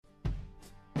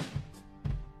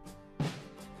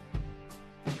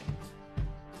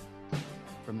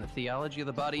Theology of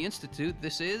the Body Institute.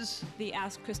 This is the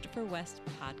Ask Christopher West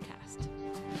podcast.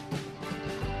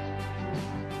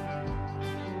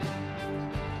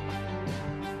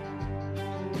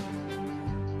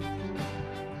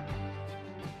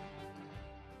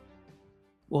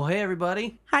 Well, hey,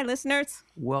 everybody. Hi, listeners.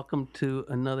 Welcome to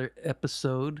another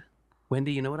episode.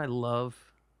 Wendy, you know what I love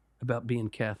about being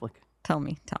Catholic? Tell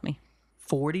me.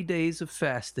 40 days of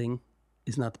fasting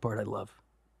is not the part I love.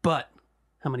 But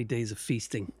how many days of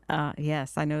feasting?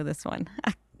 Yes, I know this one.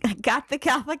 I got the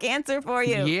Catholic answer for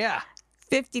you. Yeah.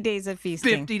 50 days of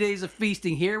feasting. 50 days of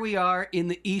feasting. Here we are in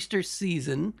the Easter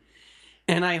season.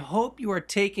 And I hope you are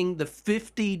taking the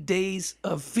 50 days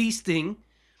of feasting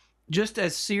just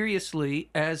as seriously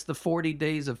as the 40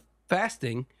 days of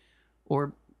fasting.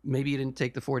 Or maybe you didn't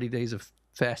take the 40 days of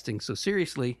fasting so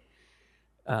seriously.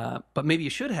 But maybe you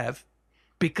should have.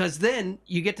 Because then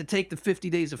you get to take the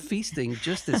 50 days of feasting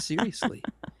just as seriously.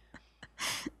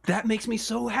 That makes me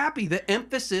so happy. The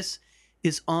emphasis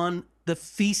is on the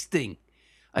feasting.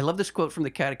 I love this quote from the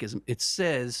Catechism. It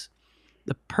says,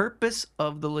 the purpose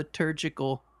of the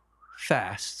liturgical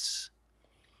fasts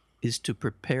is to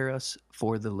prepare us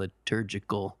for the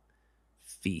liturgical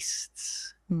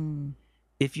feasts.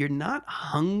 If you're not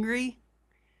hungry,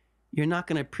 you're not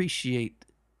going to appreciate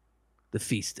the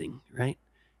feasting, right?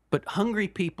 But hungry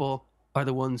people are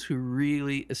the ones who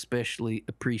really especially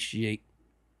appreciate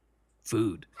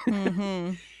food.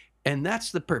 Mm-hmm. And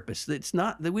that's the purpose. It's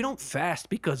not that we don't fast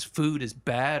because food is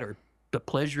bad or the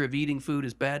pleasure of eating food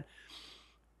is bad.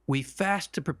 We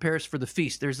fast to prepare us for the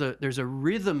feast. There's a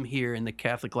rhythm here in the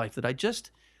Catholic life that I just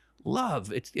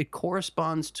love. It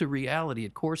corresponds to reality.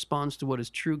 It corresponds to what is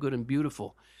true, good, and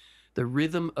beautiful. The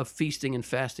rhythm of feasting and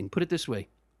fasting. Put it this way.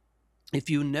 If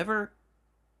you never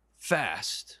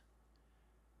fast,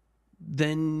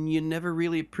 then you never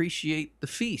really appreciate the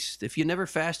feast. If you never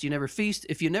fast, you never feast.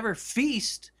 If you never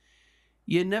feast,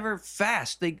 you never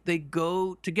fast. They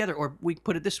go together. Or we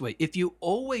put it this way. If you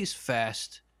always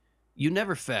fast, you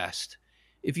never fast.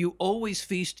 If you always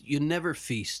feast, you never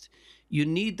feast. You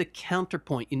need the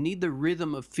counterpoint. You need the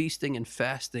rhythm of feasting and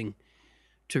fasting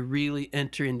to really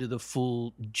enter into the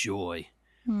full joy.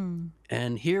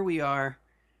 And here we are,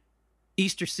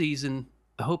 Easter season.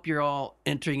 I hope you're all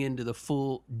entering into the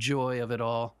full joy of it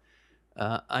all.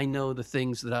 I know the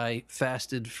things that I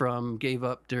fasted from, gave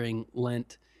up during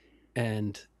Lent,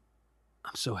 and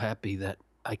I'm so happy that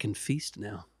I can feast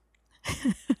now. How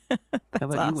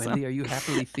about awesome. you, Wendy? Are you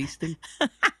happily feasting?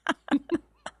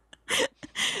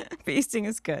 Feasting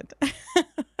is good.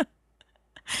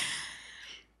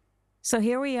 So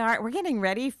here we are. We're getting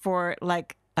ready for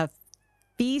like a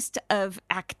feast of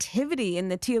activity in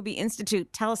the TOB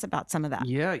Institute. Tell us about some of that.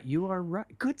 Yeah, you are right.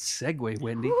 Good segue,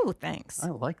 Wendy. Ooh, thanks. I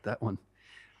like that one.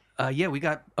 We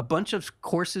got a bunch of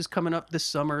courses coming up this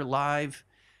summer live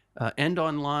and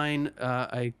online.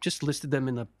 I just listed them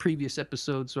in the previous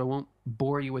episode, so I won't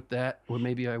bore you with that, or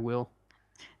maybe I will.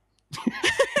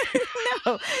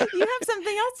 No, you have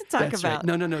something else to talk That's about.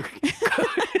 Right. No.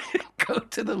 Go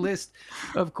to the list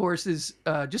of courses.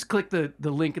 Just click the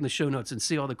link in the show notes and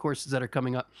see all the courses that are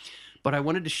coming up. But I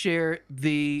wanted to share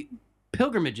the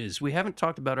pilgrimages. We haven't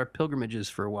talked about our pilgrimages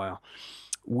for a while.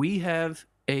 We have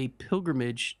a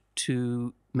pilgrimage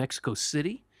to Mexico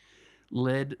City,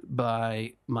 led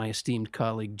by my esteemed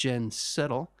colleague Jen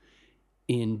Settle,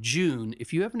 in June.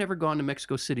 If you have never gone to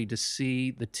Mexico City to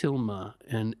see the Tilma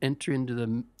and enter into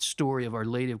the story of Our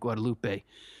Lady of Guadalupe,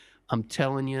 I'm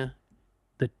telling you,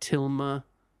 the Tilma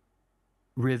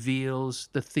reveals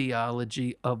the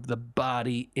theology of the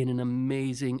body in an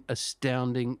amazing,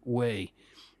 astounding way.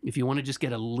 If you want to just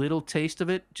get a little taste of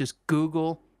it, just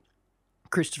Google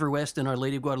Christopher West and Our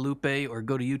Lady of Guadalupe, or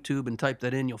go to YouTube and type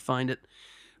that in. You'll find it.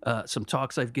 Some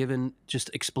talks I've given just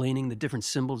explaining the different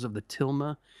symbols of the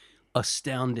Tilma.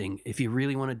 Astounding. If you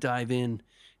really want to dive in,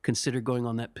 consider going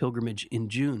on that pilgrimage in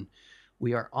June.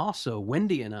 We are also,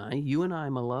 Wendy and I, you and I,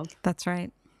 my love. That's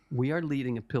right. We are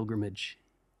leading a pilgrimage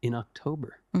in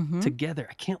October together.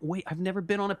 I can't wait. I've never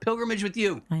been on a pilgrimage with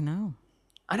you. I know.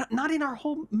 Not in our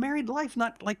whole married life.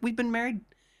 Not like we've been married.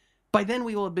 By then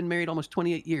we will have been married almost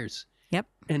 28 years. Yep.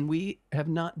 And we have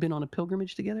not been on a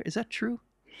pilgrimage together. Is that true?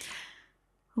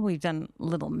 We've done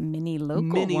little mini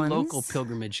local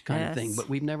pilgrimage kind of thing, but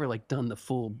we've never like done the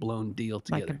full blown deal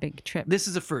together. Like a big trip. This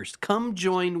is a first. Come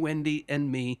join Wendy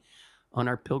and me on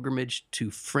our pilgrimage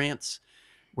to France.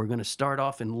 We're going to start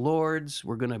off in Lourdes.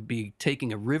 We're going to be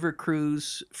taking a river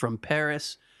cruise from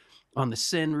Paris on the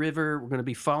Seine River. We're going to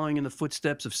be following in the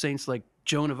footsteps of saints like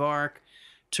Joan of Arc,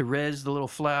 Therese the Little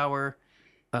Flower,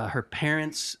 her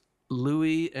parents,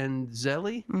 Louis and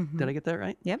Zélie. Mm-hmm. Did I get that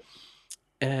right? Yep.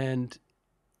 And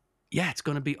yeah, it's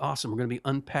going to be awesome. We're going to be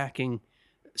unpacking,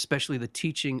 especially the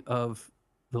teaching of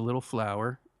the little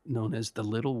flower known as the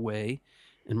little way.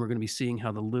 And we're going to be seeing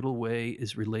how the little way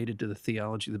is related to the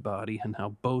theology of the body and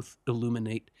how both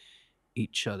illuminate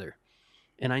each other.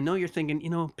 And I know you're thinking,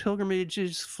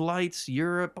 pilgrimages, flights,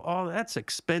 Europe, all that's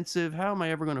expensive. How am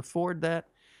I ever going to afford that?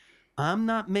 I'm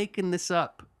not making this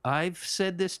up. I've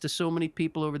said this to so many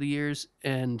people over the years,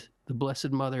 and the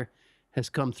Blessed Mother has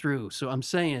come through. So I'm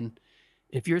saying,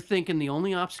 if you're thinking the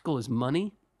only obstacle is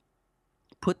money,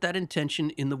 put that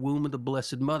intention in the womb of the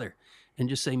Blessed Mother and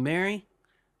just say, Mary,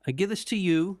 I give this to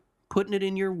you, putting it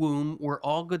in your womb where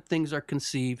all good things are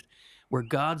conceived, where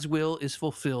God's will is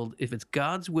fulfilled. If it's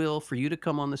God's will for you to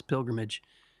come on this pilgrimage,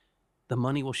 the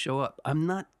money will show up. I'm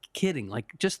not kidding.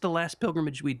 Like just the last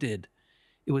pilgrimage we did,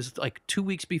 it was like 2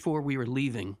 weeks before we were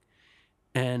leaving,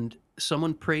 and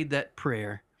someone prayed that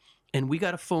prayer, and we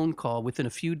got a phone call within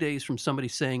a few days from somebody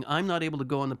saying, I'm not able to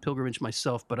go on the pilgrimage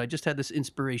myself, but I just had this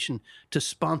inspiration to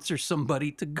sponsor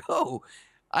somebody to go.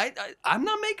 I'm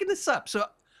not making this up. So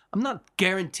I'm not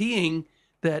guaranteeing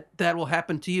that will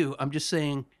happen to you. I'm just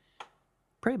saying,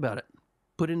 pray about it.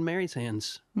 Put it in Mary's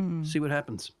hands. See what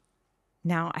happens.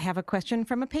 Now, I have a question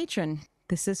from a patron.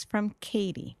 This is from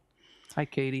Katie. Hi,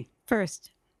 Katie.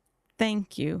 First,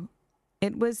 thank you.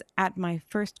 It was at my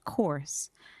first course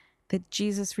that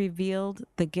Jesus revealed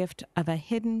the gift of a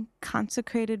hidden,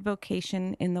 consecrated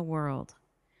vocation in the world.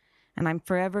 And I'm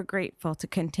forever grateful to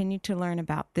continue to learn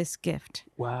about this gift.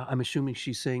 Wow. I'm assuming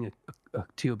she's saying a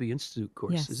TOB Institute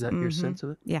course. Yes. Is that your sense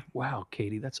of it? Yeah. Wow,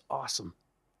 Katie, that's awesome.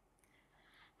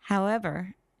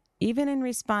 However, even in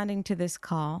responding to this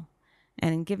call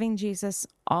and in giving Jesus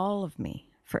all of me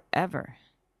forever,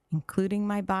 including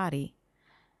my body,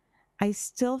 I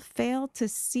still fail to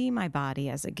see my body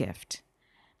as a gift.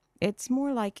 It's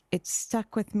more like it's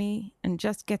stuck with me and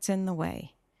just gets in the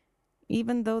way,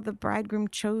 even though the bridegroom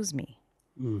chose me.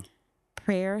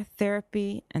 Prayer,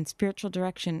 therapy, and spiritual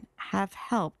direction have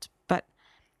helped, but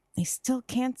I still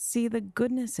can't see the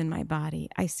goodness in my body.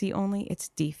 I see only its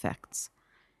defects.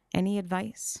 Any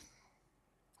advice?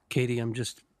 Katie, I'm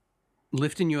just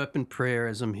lifting you up in prayer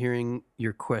as I'm hearing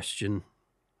your question.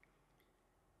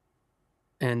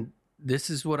 And this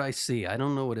is what I see. I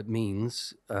don't know what it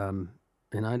means.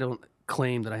 And I don't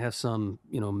claim that I have some,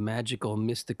 magical,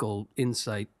 mystical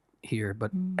insight here.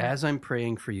 But as I'm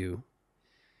praying for you,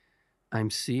 I'm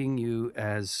seeing you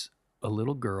as a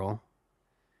little girl.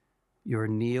 You're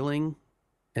kneeling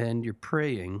and you're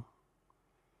praying.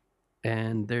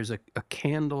 And there's a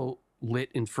candle lit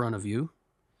in front of you.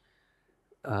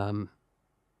 And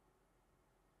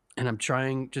I'm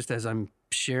trying, just as I'm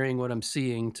sharing what I'm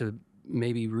seeing, to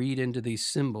maybe read into these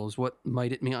symbols. What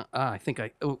might it mean?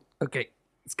 Okay.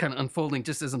 It's kind of unfolding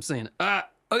just as I'm saying it.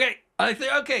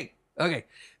 Okay.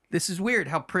 This is weird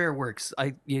how prayer works.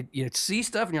 You see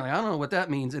stuff and you're like, I don't know what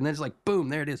that means. And then it's like, boom,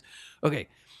 there it is. Okay.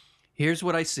 Here's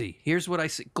what I see.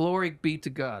 Glory be to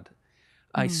God.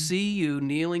 I see you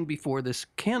kneeling before this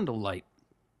candlelight.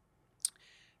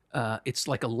 It's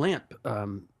like a lamp.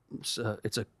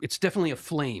 It's definitely a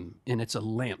flame, and it's a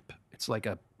lamp. It's like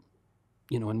a,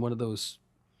 in one of those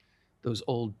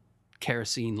old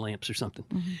kerosene lamps or something.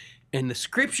 And the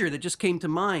scripture that just came to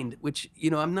mind, which,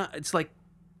 it's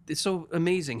so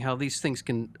amazing how these things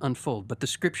can unfold. But the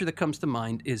scripture that comes to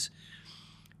mind is,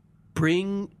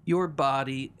 bring your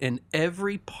body and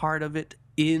every part of it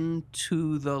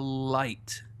into the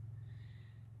light,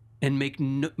 and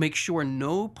make sure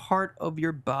no part of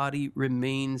your body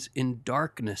remains in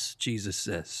darkness, Jesus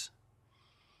says.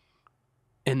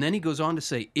 And then he goes on to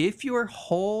say, if your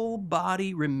whole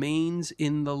body remains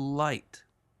in the light,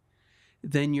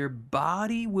 then your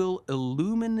body will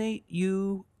illuminate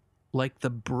you like the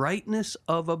brightness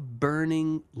of a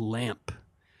burning lamp.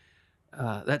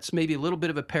 That's maybe a little bit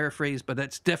of a paraphrase, but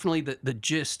that's definitely the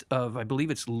gist of, I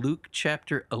believe it's Luke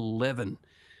chapter 11.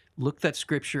 Look that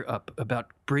scripture up about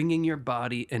bringing your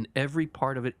body and every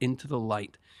part of it into the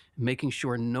light, making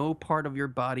sure no part of your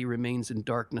body remains in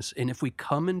darkness. And if we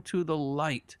come into the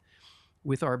light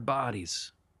with our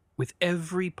bodies, with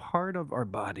every part of our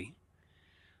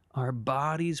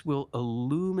bodies will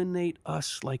illuminate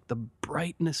us like the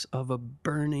brightness of a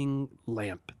burning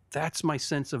lamp. That's my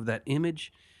sense of that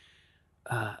image.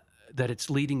 That it's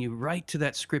leading you right to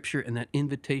that scripture and that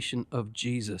invitation of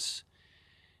Jesus.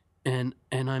 And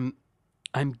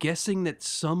I'm guessing that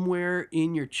somewhere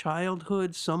in your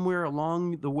childhood, somewhere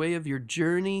along the way of your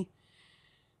journey,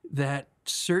 that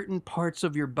certain parts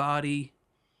of your body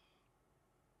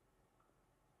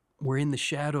were in the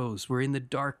shadows, were in the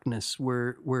darkness,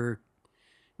 were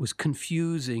was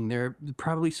confusing. There are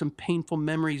probably some painful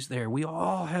memories there. We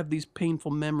all have these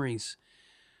painful memories.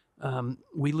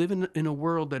 We live in a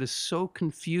world that is so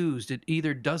confused. It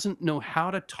either doesn't know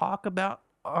how to talk about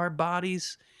our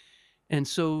bodies, and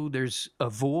so there's a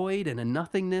void and a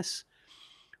nothingness,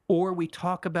 or we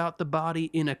talk about the body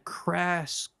in a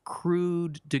crass,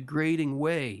 crude, degrading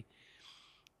way.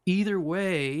 Either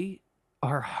way,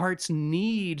 our hearts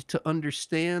need to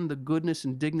understand the goodness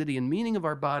and dignity and meaning of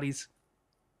our bodies.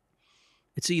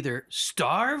 It's either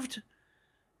starved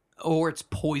or it's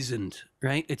poisoned,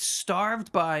 right? It's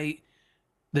starved by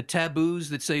the taboos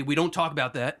that say we don't talk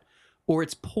about that, or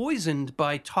it's poisoned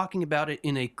by talking about it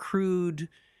in a crude,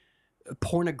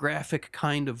 pornographic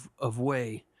kind of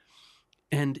way.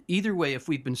 And either way, if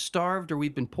we've been starved or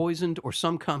we've been poisoned or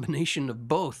some combination of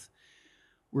both,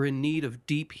 we're in need of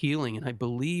deep healing. And I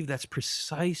believe that's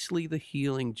precisely the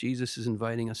healing Jesus is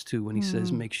inviting us to when he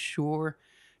says, make sure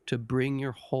to bring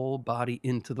your whole body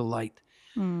into the light.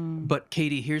 But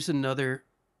Katie, here's another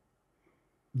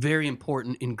very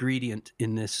important ingredient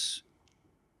in this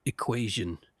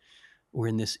equation or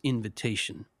in this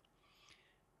invitation.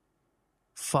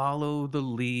 Follow the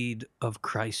lead of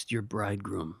Christ, your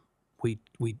bridegroom.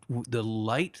 The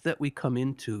light that we come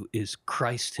into is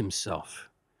Christ himself,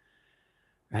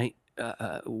 right?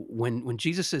 When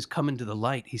Jesus says, come into the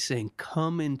light, he's saying,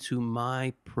 come into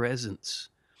my presence.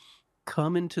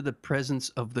 Come into the presence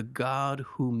of the God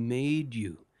who made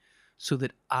you so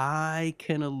that I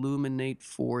can illuminate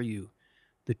for you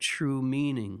the true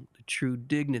meaning, the true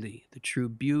dignity, the true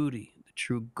beauty, the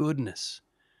true goodness,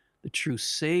 the true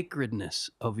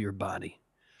sacredness of your body.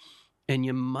 And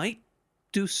you might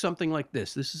do something like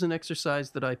this. This is an exercise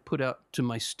that I put out to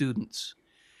my students.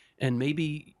 And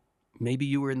maybe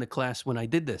you were in the class when I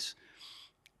did this.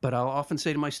 But I'll often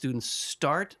say to my students,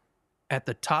 start at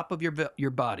the top of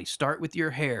your body. Start with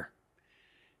your hair.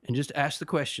 And just ask the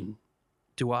question,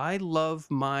 do I love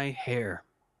my hair?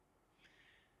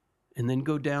 And then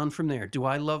go down from there. Do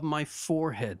I love my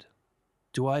forehead?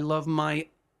 Do I love my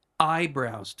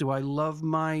eyebrows? Do I love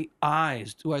my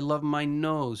eyes? Do I love my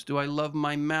nose? Do I love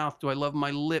my mouth? Do I love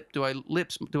my lips? Do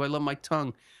I love my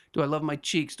tongue? Do I love my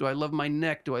cheeks? Do I love my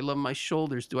neck? Do I love my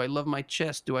shoulders? Do I love my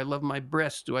chest? Do I love my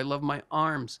breasts? Do I love my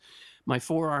arms, my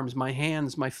forearms, my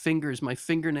hands, my fingers, my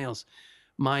fingernails,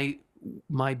 my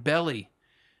belly?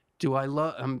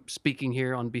 I'm speaking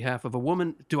here on behalf of a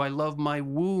woman. Do I love my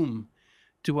womb?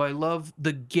 Do I love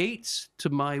the gates to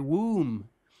my womb?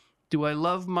 Do I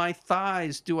love my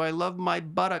thighs? Do I love my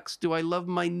buttocks? Do I love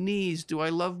my knees? Do I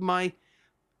love my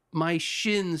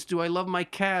shins? Do I love my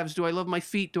calves? Do I love my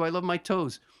feet? Do I love my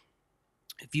toes?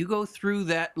 If you go through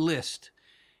that list,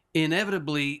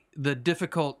 inevitably the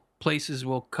difficult places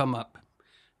will come up.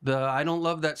 I don't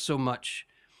love that so much.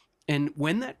 And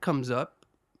when that comes up,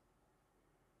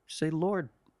 say, Lord,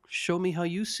 show me how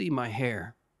you see my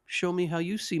hair. Show me how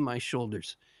you see my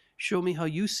shoulders. Show me how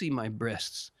you see my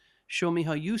breasts. Show me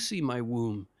how you see my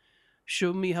womb.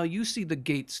 Show me how you see the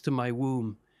gates to my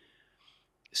womb.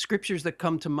 Scriptures that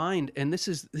come to mind, and this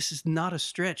is not a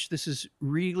stretch. This is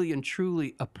really and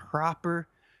truly a proper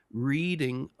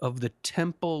reading of the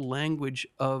temple language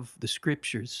of the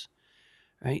Scriptures,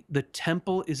 right? The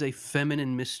temple is a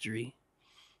feminine mystery.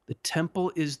 The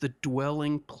temple is the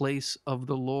dwelling place of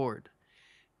the Lord.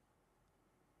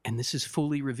 And this is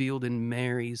fully revealed in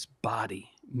Mary's body.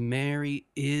 Mary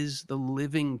is the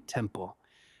living temple.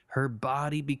 Her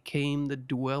body became the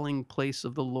dwelling place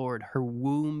of the Lord. Her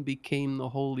womb became the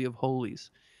Holy of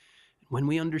Holies. When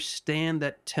we understand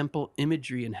that temple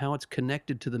imagery and how it's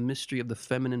connected to the mystery of the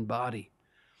feminine body,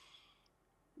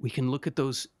 we can look at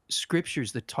those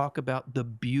scriptures that talk about the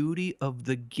beauty of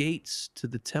the gates to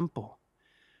the temple,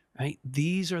 right?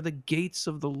 These are the gates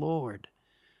of the Lord.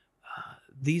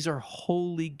 These are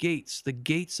holy gates. The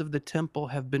gates of the temple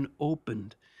have been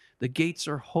opened. The gates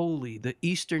are holy. The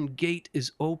eastern gate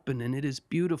is open and it is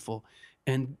beautiful.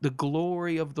 And the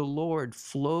glory of the Lord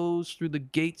flows through the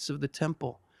gates of the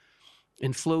temple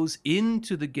and flows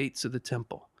into the gates of the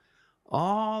temple.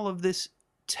 All of this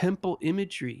temple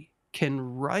imagery can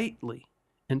rightly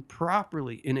and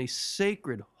properly, in a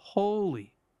sacred,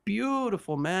 holy,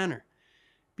 beautiful manner,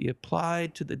 be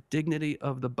applied to the dignity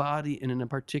of the body, and in a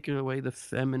particular way, the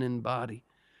feminine body.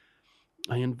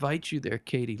 I invite you there,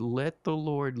 Katie. Let the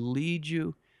Lord lead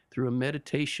you through a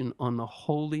meditation on the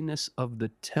holiness of the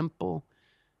temple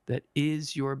that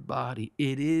is your body.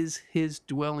 It is his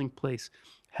dwelling place.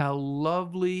 How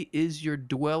lovely is your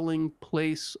dwelling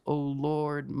place, O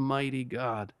Lord, mighty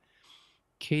God.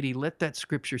 Katie, let that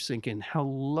scripture sink in. How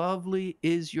lovely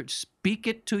is speak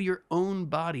it to your own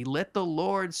body. Let the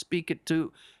Lord speak it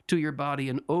to your body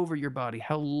and over your body.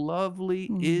 How lovely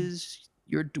is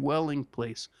your dwelling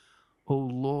place, O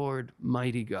Lord,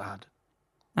 mighty God.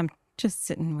 I'm just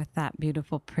sitting with that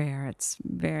beautiful prayer. It's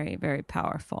very, very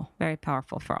powerful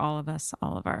for all of us,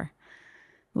 all of our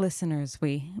listeners.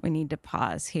 We need to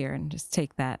pause here and just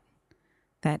take that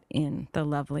in, the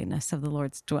loveliness of the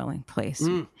Lord's dwelling place,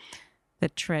 the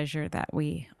treasure that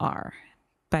we are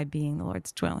by being the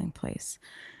Lord's dwelling place.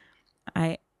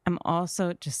 I am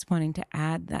also just wanting to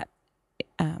add that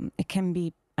it can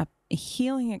be a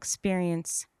healing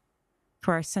experience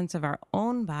for our sense of our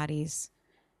own bodies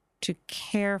to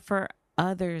care for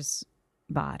others'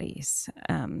 bodies.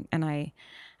 And I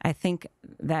think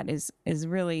that is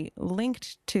really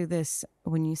linked to this.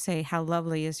 When you say how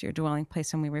lovely is your dwelling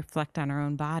place and we reflect on our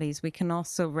own bodies, we can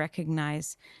also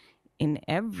recognize in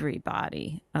every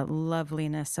body a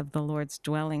loveliness of the Lord's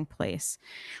dwelling place.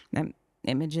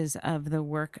 Images of the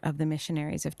work of the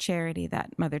missionaries of charity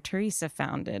that Mother Teresa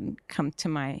founded come to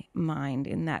my mind,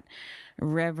 in that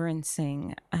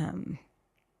reverencing,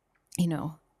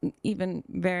 even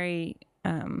very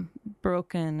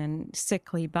broken and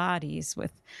sickly bodies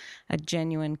with a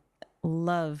genuine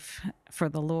love for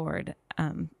the Lord.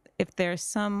 If there's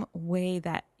some way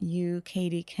that you,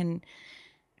 Katie, can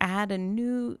add a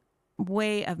new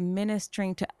way of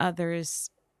ministering to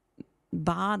others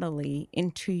bodily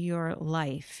into your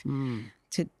life,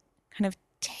 to kind of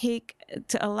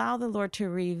to allow the Lord to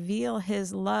reveal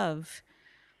his love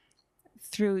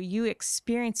through you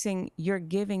experiencing your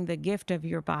giving the gift of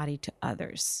your body to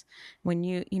others. When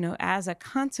you as a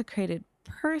consecrated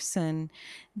person,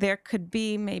 there could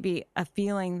be maybe a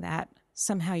feeling that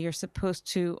somehow you're supposed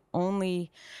to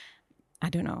only,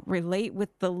 relate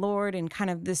with the Lord in kind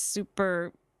of this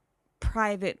super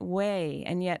private way.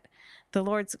 And yet the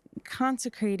Lord's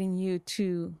consecrating you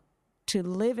to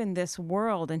live in this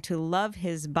world and to love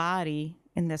his body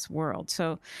in this world.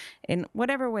 So in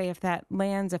whatever way, if that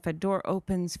lands, if a door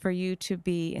opens for you to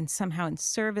be somehow in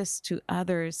service to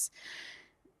others,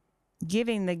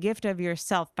 giving the gift of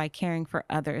yourself by caring for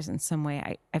others in some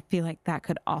way, I feel like that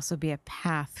could also be a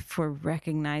path for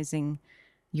recognizing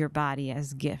your body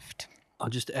as gift. I'll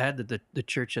just add that the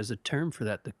church has a term for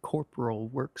that, the corporal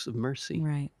works of mercy.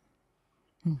 Right.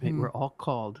 Mm-hmm. Right? We're all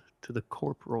called to the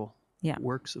corporal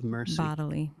works of mercy.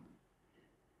 Bodily.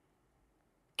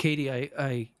 Katie,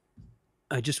 I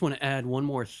just want to add one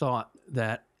more thought,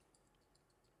 that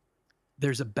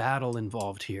there's a battle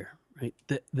involved here, right?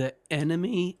 The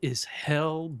enemy is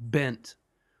hell-bent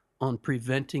on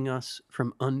preventing us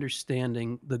from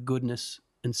understanding the goodness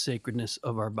and sacredness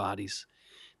of our bodies.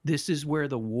 This is where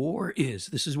the war is.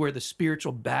 This is where the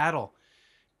spiritual battle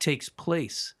takes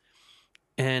place.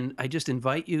 And I just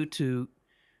invite you to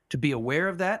be aware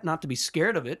of that, not to be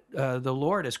scared of it. The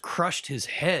Lord has crushed his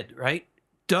head, right?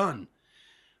 Done.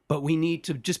 But we need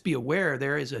to just be aware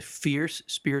there is a fierce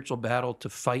spiritual battle to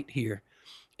fight here,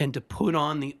 and to put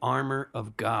on the armor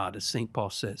of God, as St. Paul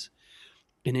says.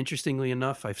 And interestingly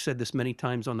enough, I've said this many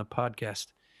times on the podcast,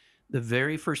 the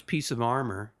very first piece of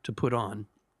armor to put on,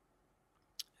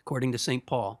 according to St.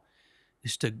 Paul,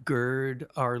 is to gird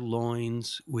our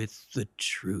loins with the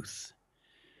truth,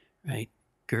 right?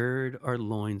 Gird our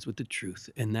loins with the truth.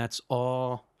 And that's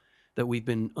all that we've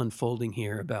been unfolding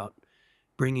here about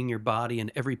bringing your body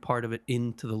and every part of it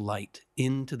into the light,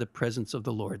 into the presence of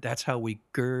the Lord. That's how we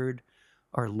gird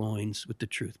our loins with the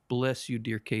truth. Bless you,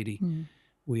 dear Katie.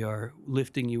 We are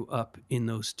lifting you up in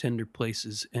those tender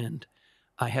places. And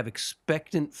I have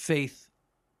expectant faith,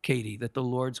 Katie, that the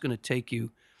Lord's going to take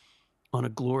you on a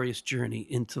glorious journey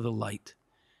into the light,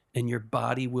 and your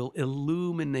body will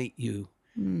illuminate you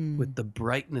with the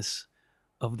brightness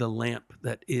of the lamp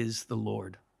that is the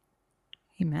Lord.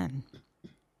 Amen.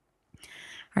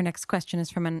 Our next question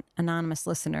is from an anonymous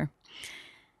listener.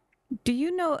 Do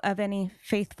you know of any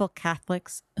faithful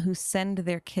Catholics who send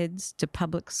their kids to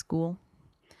public school?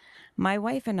 My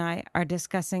wife and I are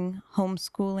discussing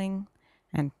homeschooling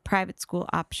and private school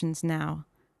options now,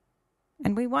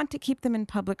 and we want to keep them in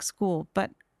public school,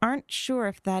 but aren't sure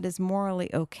if that is morally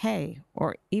okay,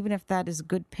 or even if that is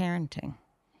good parenting.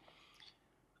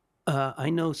 I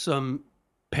know some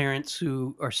parents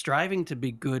who are striving to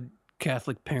be good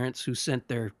Catholic parents who sent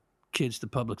their kids to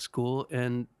public school,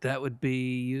 and that would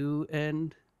be you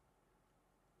and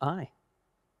I.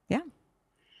 Yeah.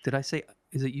 Did I say,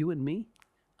 is it you and me?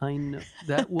 I know.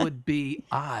 That would be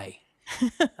I.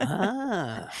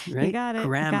 Right? You got it.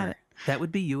 Grammar. You got it. That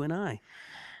would be you and I.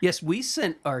 Yes, we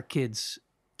sent our kids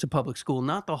to public school,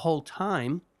 not the whole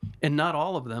time, and not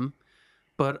all of them,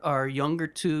 but our younger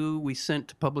two we sent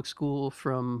to public school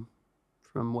from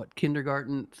what,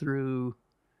 kindergarten through,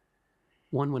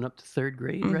 one went up to third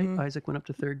grade, right? Isaac went up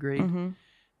to third grade.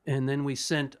 And then we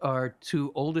sent our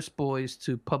two oldest boys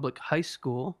to public high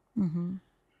school.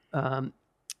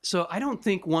 So I don't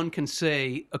think one can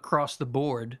say across the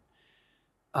board.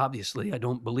 Obviously, I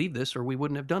don't believe this, or we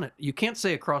wouldn't have done it. You can't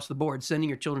say across the board sending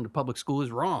your children to public school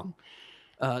is wrong.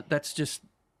 That's just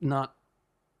not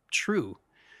true.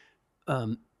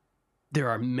 Um, there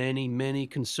are many, many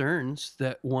concerns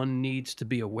that one needs to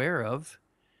be aware of.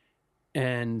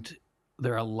 And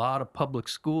there are a lot of public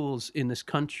schools in this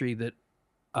country that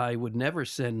I would never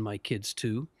send my kids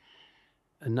to,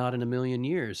 and not in a million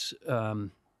years.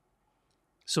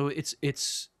 So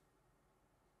it's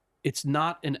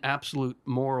not an absolute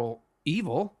moral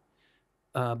evil,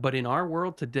 but in our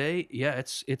world today, yeah,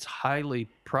 it's highly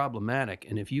problematic.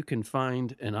 And if you can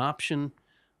find an option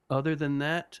other than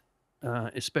that,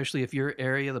 especially if your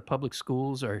area, the public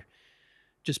schools, are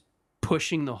just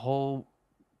pushing the whole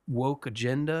woke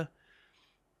agenda,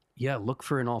 yeah, look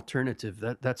for an alternative.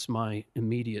 That's my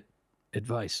immediate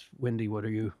advice. Wendy, what are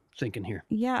you thinking here?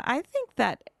 Yeah, I think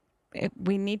that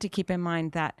we need to keep in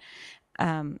mind that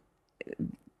um,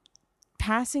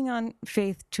 passing on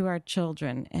faith to our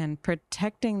children and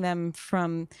protecting them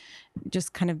from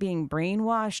just kind of being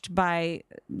brainwashed by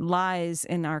lies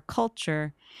in our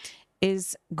culture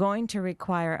is going to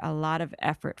require a lot of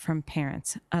effort from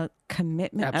parents, a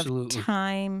commitment of Absolutely.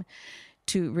 time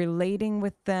to relating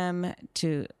with them,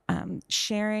 to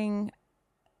sharing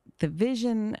the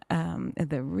vision,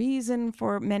 the reason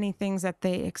for many things that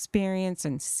they experience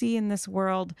and see in this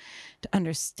world, to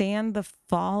understand the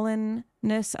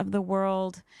fallenness of the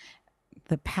world,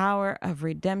 the power of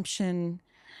redemption,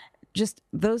 just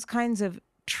those kinds of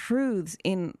truths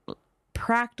in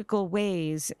practical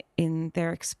ways in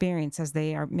their experience as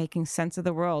they are making sense of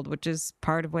the world, which is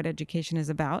part of what education is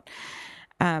about,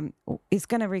 is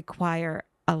going to require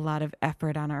a lot of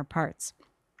effort on our parts.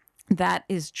 That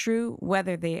is true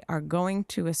whether they are going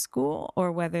to a school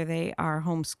or whether they are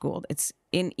homeschooled. It's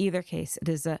in either case, it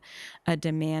is a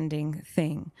demanding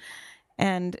thing.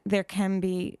 And there can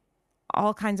be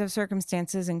all kinds of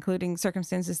circumstances, including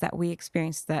circumstances that we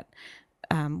experience that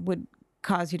would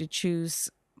cause you to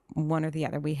choose one or the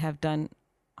other. We have done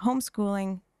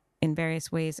homeschooling in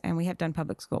various ways, and we have done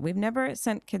public school. We've never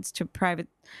sent kids to private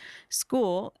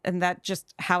school, and that's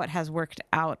just how it has worked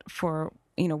out for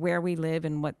where we live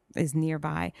and what is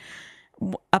nearby.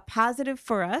 A positive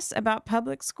for us about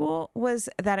public school was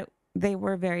that they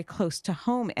were very close to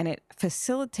home, and it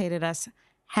facilitated us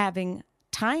having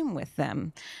time with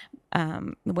them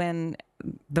when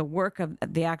the work of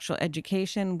the actual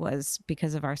education was,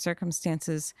 because of our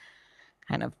circumstances,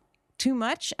 kind of too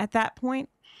much at that point,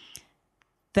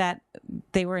 that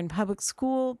they were in public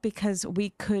school because we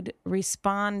could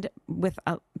respond with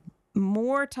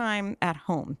more time at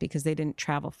home because they didn't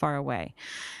travel far away.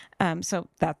 So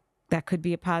that could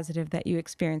be a positive that you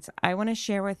experience. I want to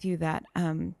share with you that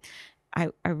I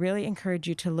really encourage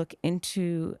you to look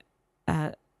into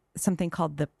something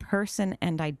called the Person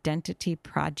and Identity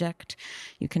Project.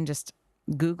 You can just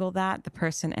Google that,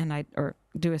 or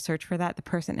do a search for that, the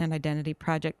Person and Identity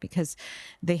Project, because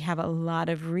they have a lot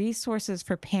of resources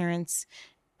for parents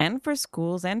and for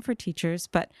schools and for teachers,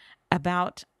 but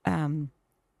about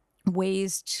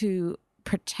ways to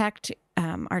protect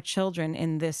our children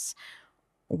in this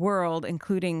world,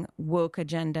 including woke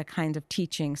agenda kind of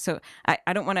teaching. So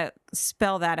I don't want to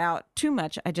spell that out too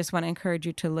much. I just want to encourage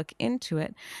you to look into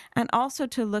it, and also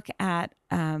to look at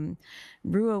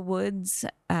Rua Wood's,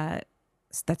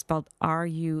 that's spelled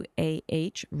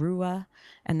RUAH, Rua,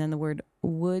 and then the word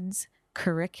Woods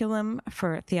curriculum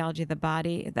for theology of the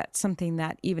body. That's something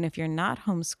that even if you're not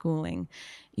homeschooling,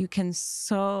 you can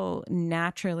so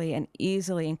naturally and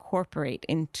easily incorporate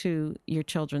into your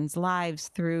children's lives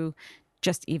through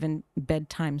just even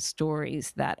bedtime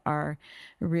stories that are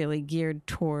really geared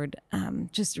toward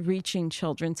just reaching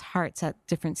children's hearts at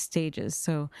different stages.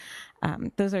 So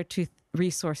those are two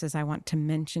resources I want to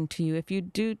mention to you if you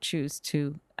do choose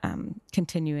to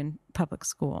continue in public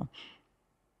school.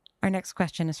 Our next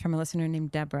question is from a listener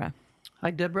named Deborah.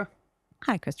 Hi, Deborah.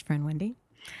 Hi, Christopher and Wendy.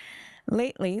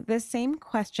 Lately, this same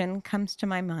question comes to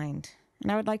my mind,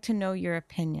 and I would like to know your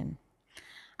opinion.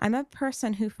 I'm a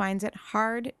person who finds it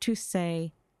hard to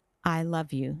say, I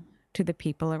love you to the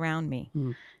people around me,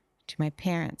 to my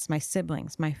parents, my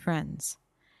siblings, my friends.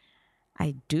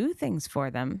 I do things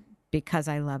for them because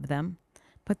I love them,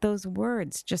 but those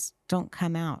words just don't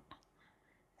come out.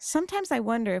 Sometimes I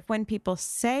wonder if when people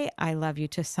say I love you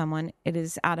to someone, it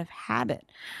is out of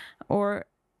habit, or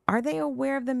are they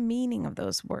aware of the meaning of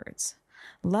those words?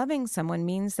 Loving someone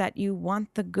means that you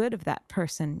want the good of that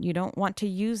person. You don't want to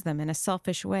use them in a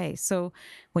selfish way. So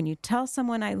when you tell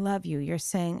someone I love you, you're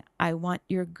saying, I want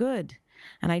your good,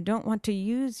 and I don't want to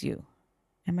use you.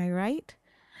 Am I right?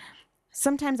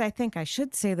 Sometimes I think I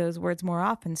should say those words more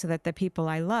often so that the people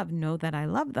I love know that I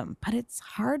love them, but it's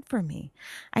hard for me.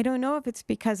 I don't know if it's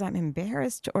because I'm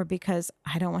embarrassed or because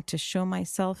I don't want to show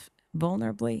myself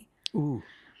vulnerably. Ooh.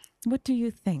 What do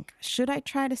you think? Should I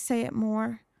try to say it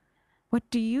more? What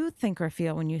do you think or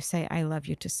feel when you say I love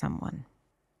you to someone?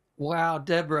 Wow,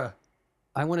 Deborah.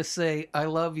 I want to say I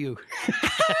love you.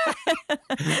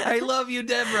 I love you,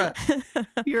 Deborah.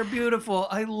 You're beautiful.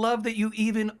 I love that you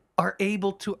even are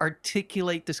able to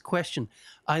articulate this question.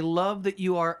 I love that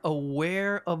you are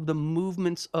aware of the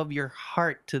movements of your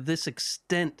heart to this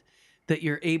extent that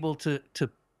you're able to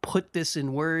put this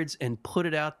in words and put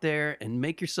it out there and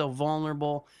make yourself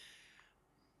vulnerable.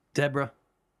 Deborah,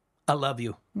 I love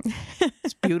you.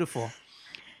 It's beautiful.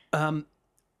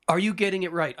 Are you getting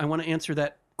it right? I want to answer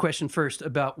that question first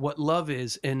about what love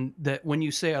is, and that when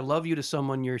you say I love you to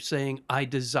someone, you're saying I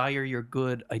desire your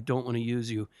good. I don't want to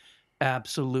use you.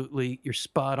 Absolutely. You're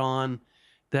spot on.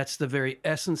 That's the very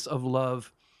essence of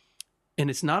love. And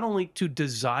it's not only to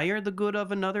desire the good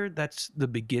of another, that's the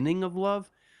beginning of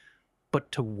love,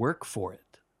 but to work for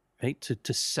it, right?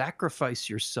 To sacrifice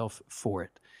yourself for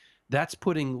it. That's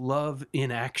putting love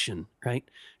in action, right?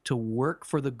 To work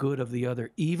for the good of the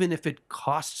other, even if it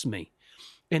costs me.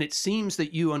 And it seems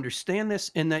that you understand this,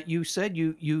 and that you said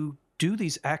you do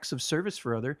these acts of service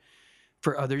for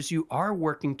others. You are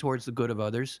working towards the good of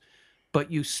others,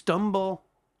 but you stumble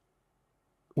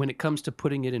when it comes to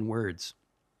putting it in words.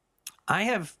 I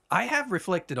have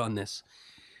reflected on this,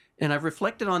 and I've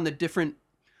reflected on the different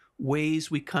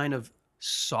ways we kind of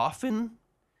soften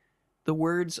the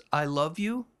words I love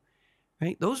you,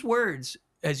 right? Those words,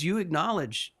 as you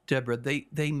acknowledge, Deborah,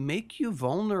 they make you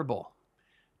vulnerable.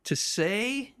 To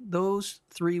say those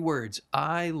three words,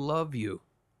 I love you,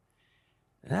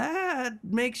 that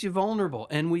makes you vulnerable.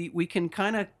 And we can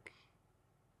kind of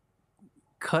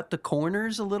cut the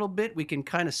corners a little bit. We can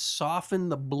kind of soften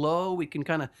the blow. We can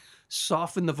kind of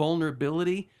soften the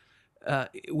vulnerability.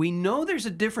 We know there's a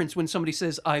difference when somebody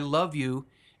says, I love you,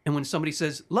 and when somebody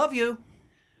says, love you,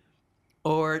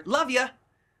 or love ya,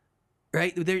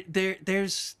 right?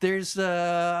 There's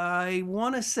I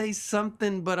want to say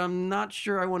something, but I'm not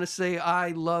sure I want to say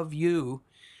I love you.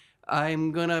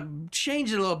 I'm going to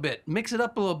change it a little bit, mix it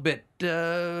up a little bit,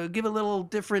 give a little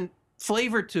different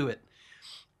flavor to it.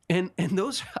 And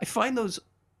those, I find those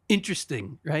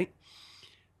interesting, right?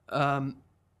 I'm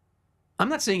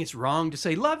not saying it's wrong to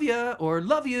say love ya or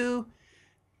love you,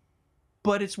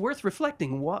 but it's worth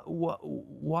reflecting.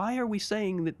 Why are we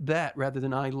saying that rather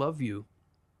than I love you?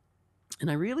 And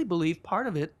I really believe part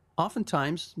of it,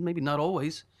 oftentimes, maybe not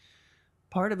always,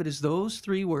 part of it is those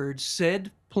three words said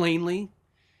plainly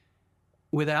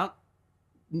without,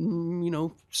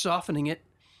 softening it.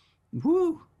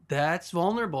 Woo, that's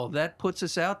vulnerable. That puts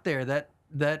us out there.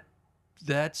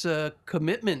 That's a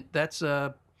commitment. That's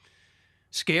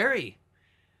scary.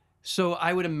 So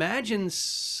I would imagine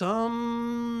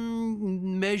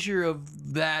some measure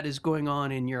of that is going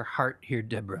on in your heart here,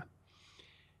 Deborah.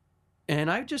 And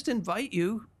I just invite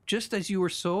you, just as you were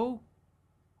so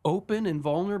open and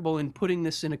vulnerable in putting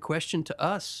this in a question to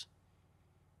us,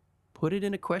 put it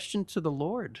in a question to the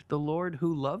Lord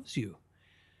who loves you.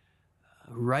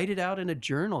 Write it out in a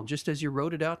journal, just as you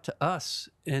wrote it out to us,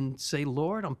 and say,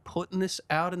 Lord, I'm putting this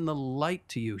out in the light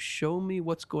to you. Show me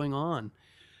what's going on.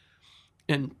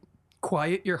 And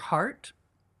quiet your heart.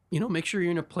 Make sure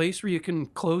you're in a place where you can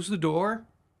close the door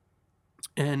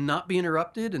and not be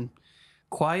interrupted, and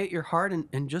quiet your heart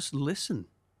and just listen.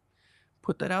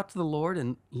 Put that out to the Lord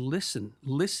and listen.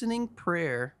 Listening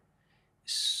prayer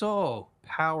is so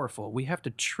powerful. We have to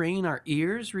train our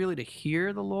ears really to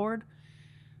hear the Lord.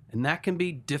 And that can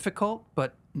be difficult,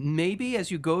 but maybe as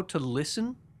you go to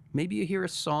listen, maybe you hear a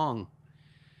song.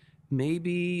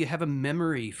 Maybe you have a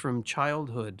memory from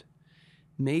childhood.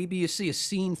 Maybe you see a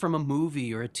scene from a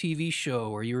movie or a TV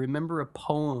show, or you remember a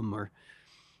poem, or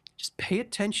just pay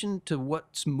attention to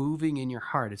what's moving in your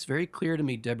heart. It's very clear to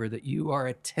me, Deborah, that you are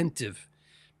attentive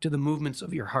to the movements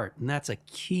of your heart. And that's a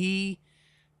key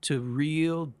to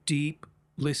real deep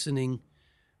listening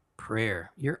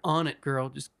prayer. You're on it, girl.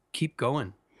 Just keep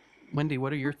going. Wendy,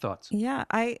 what are your thoughts? Yeah,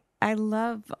 I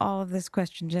love all of this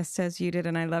question just as you did.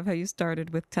 And I love how you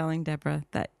started with telling Deborah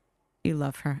that you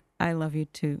love her. I love you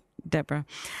too, Deborah.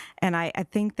 And I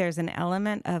think there's an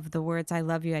element of the words I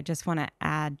love you. I just want to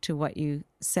add to what you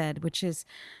said, which is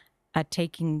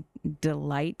taking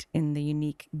delight in the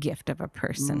unique gift of a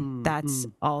person. That's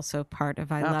also part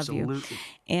of I love you.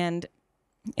 And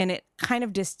it kind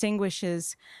of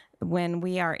distinguishes when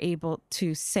we are able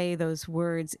to say those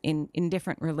words in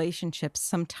different relationships.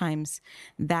 Sometimes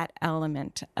that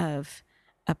element of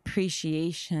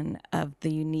appreciation of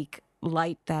the unique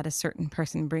light that a certain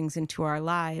person brings into our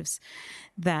lives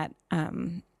that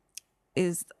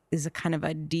is a kind of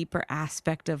a deeper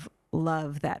aspect of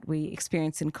love that we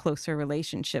experience in closer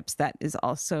relationships. That is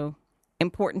also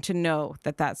important to know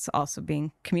that that's also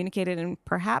being communicated, and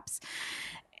perhaps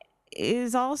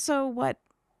is also what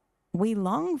we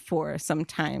long for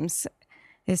sometimes,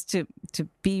 is to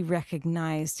be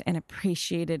recognized and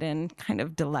appreciated and kind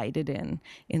of delighted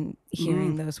in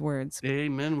hearing those words.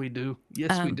 Amen, we do.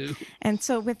 Yes, we do. And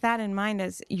so with that in mind,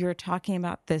 as you're talking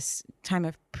about this time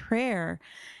of prayer,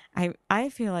 I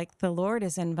feel like the Lord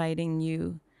is inviting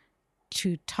you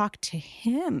to talk to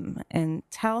him and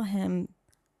tell him,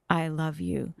 I love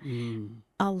you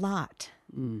a lot.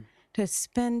 To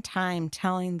spend time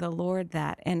telling the Lord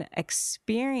that and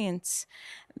experience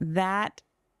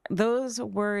those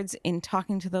words in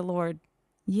talking to the Lord.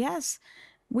 Yes,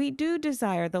 we do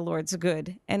desire the Lord's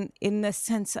good. And in the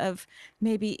sense of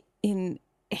maybe in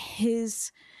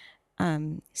his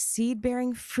seed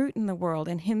bearing fruit in the world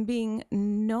and him being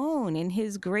known and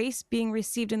his grace being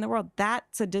received in the world,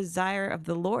 that's a desire of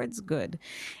the Lord's good.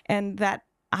 And that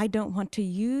I don't want to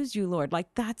use you, Lord. Like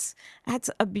that's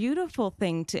a beautiful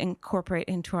thing to incorporate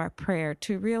into our prayer,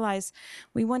 to realize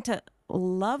we want to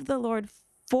love the Lord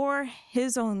for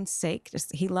his own sake.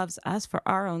 Just he loves us for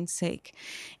our own sake,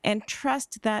 and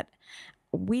trust that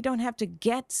we don't have to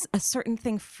get a certain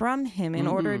thing from him in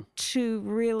order to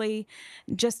really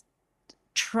just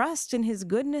trust in his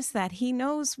goodness, that he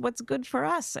knows what's good for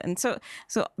us. And so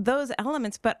those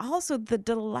elements, but also the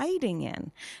delighting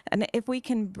in. And if we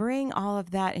can bring all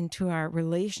of that into our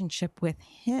relationship with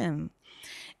him,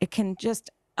 it can just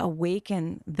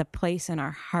awaken the place in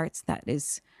our hearts that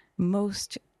is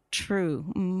most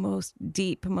true, most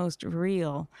deep, most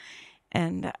real.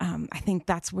 And I think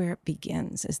that's where it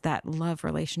begins, is that love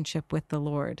relationship with the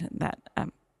Lord.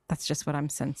 That's just what I'm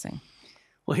sensing.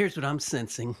 Well, here's what I'm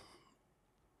sensing.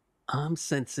 I'm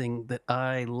sensing that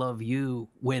I love you,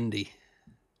 Wendy.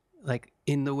 Like,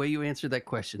 in the way you answered that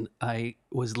question, I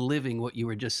was living what you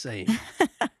were just saying.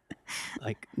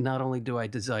 Like, not only do I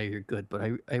desire your good, but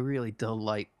I really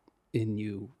delight in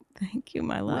you. Thank you,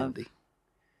 my love. Wendy.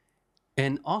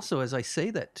 And also, as I say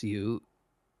that to you,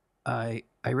 I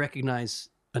recognize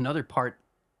another part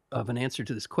of an answer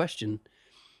to this question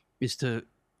is to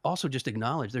also just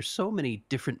acknowledge there's so many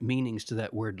different meanings to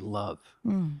that word love.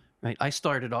 Right? I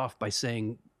started off by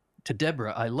saying to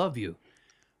Deborah, I love you.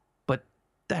 But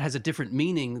that has a different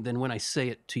meaning than when I say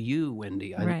it to you,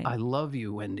 Wendy. I love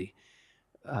you, Wendy.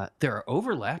 There are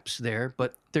overlaps there,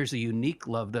 but there's a unique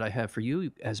love that I have for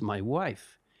you as my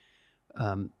wife.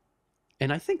 And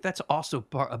I think that's also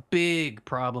a big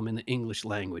problem in the English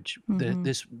language.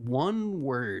 This one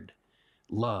word,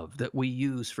 love, that we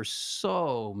use for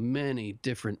so many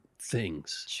different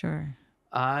things. Sure.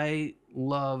 I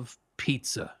love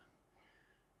pizza.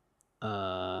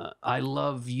 I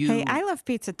love you. Hey, I love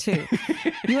pizza too.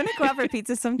 You want to go out for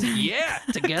pizza sometime? Yeah,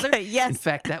 together? Okay, yes. In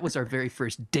fact, that was our very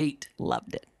first date.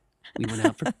 Loved it. We went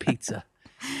out for pizza.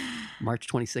 March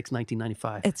 26,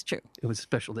 1995. It's true. It was a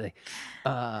special day.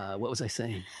 What was I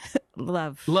saying?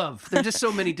 Love. Love. There's just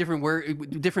so many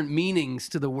different meanings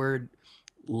to the word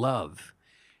love.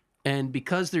 And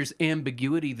because there's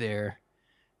ambiguity there,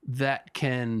 that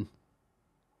can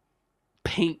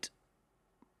paint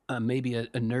maybe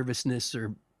a nervousness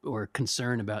or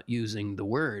concern about using the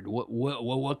word.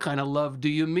 What kind of love do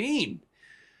you mean?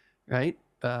 Right?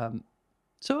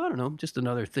 So I don't know, just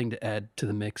another thing to add to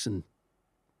the mix, and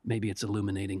maybe it's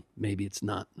illuminating, maybe it's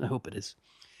not. I hope it is.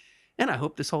 And I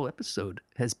hope this whole episode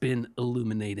has been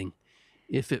illuminating.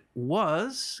 If it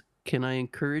was, can I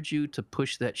encourage you to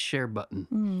push that share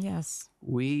button? Yes.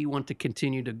 We want to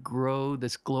continue to grow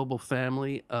this global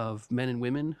family of men and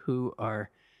women who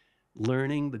are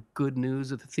learning the good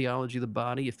news of the theology of the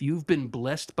body. If you've been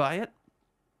blessed by it,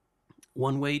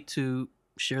 one way to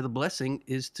share the blessing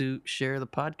is to share the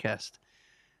podcast.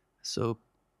 So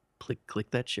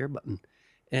click that share button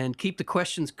and keep the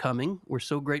questions coming. We're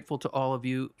so grateful to all of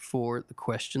you for the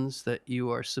questions that you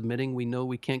are submitting. We know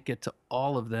we can't get to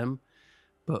all of them,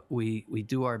 but we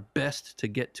do our best to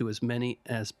get to as many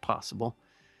as possible.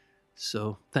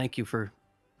 So thank you for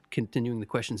continuing the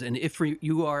questions. And if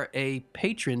you are a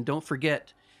patron, don't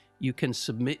forget, you can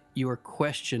submit your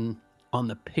question on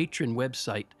the patron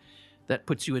website. That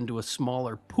puts you into a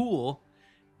smaller pool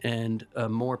and a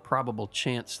more probable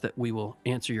chance that we will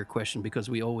answer your question, because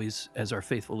we always, as our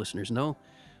faithful listeners know,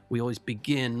 we always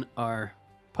begin our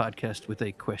podcast with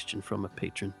a question from a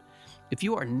patron. If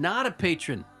you are not a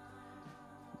patron,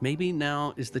 maybe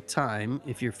now is the time,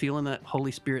 if you're feeling that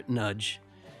Holy Spirit nudge,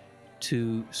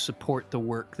 to support the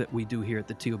work that we do here at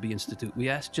the TOB Institute. We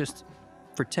ask just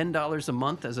for $10 a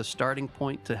month as a starting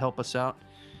point to help us out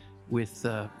with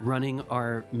running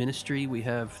our ministry. We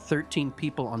have 13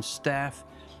 people on staff,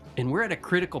 and we're at a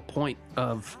critical point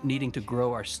of needing to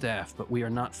grow our staff, but we are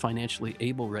not financially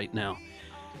able right now.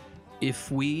 If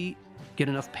we get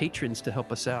enough patrons to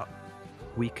help us out,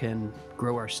 we can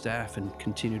grow our staff and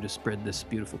continue to spread this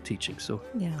beautiful teaching. So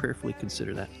prayerfully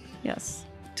consider that. Yes.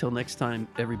 Till next time,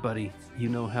 everybody, you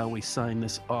know how we sign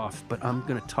this off, but I'm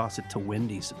going to toss it to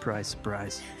Wendy. Surprise,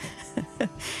 surprise.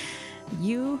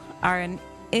 You are an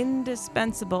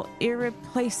indispensable,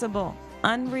 irreplaceable,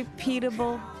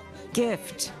 unrepeatable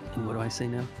gift. And what do I say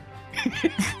now?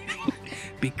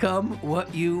 Become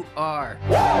what you are.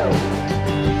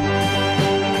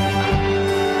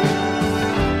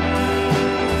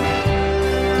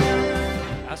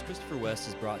 Ask Christopher West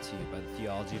is brought to you by the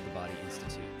Theology of the Body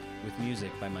Institute, with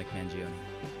music by Mike Mangione.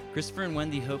 Christopher and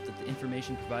Wendy hope that the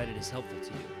information provided is helpful to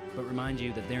you, but remind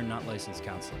you that they are not licensed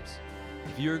counselors.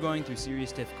 If you are going through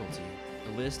serious difficulty,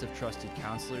 a list of trusted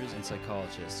counselors and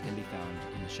psychologists can be found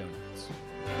in the show notes.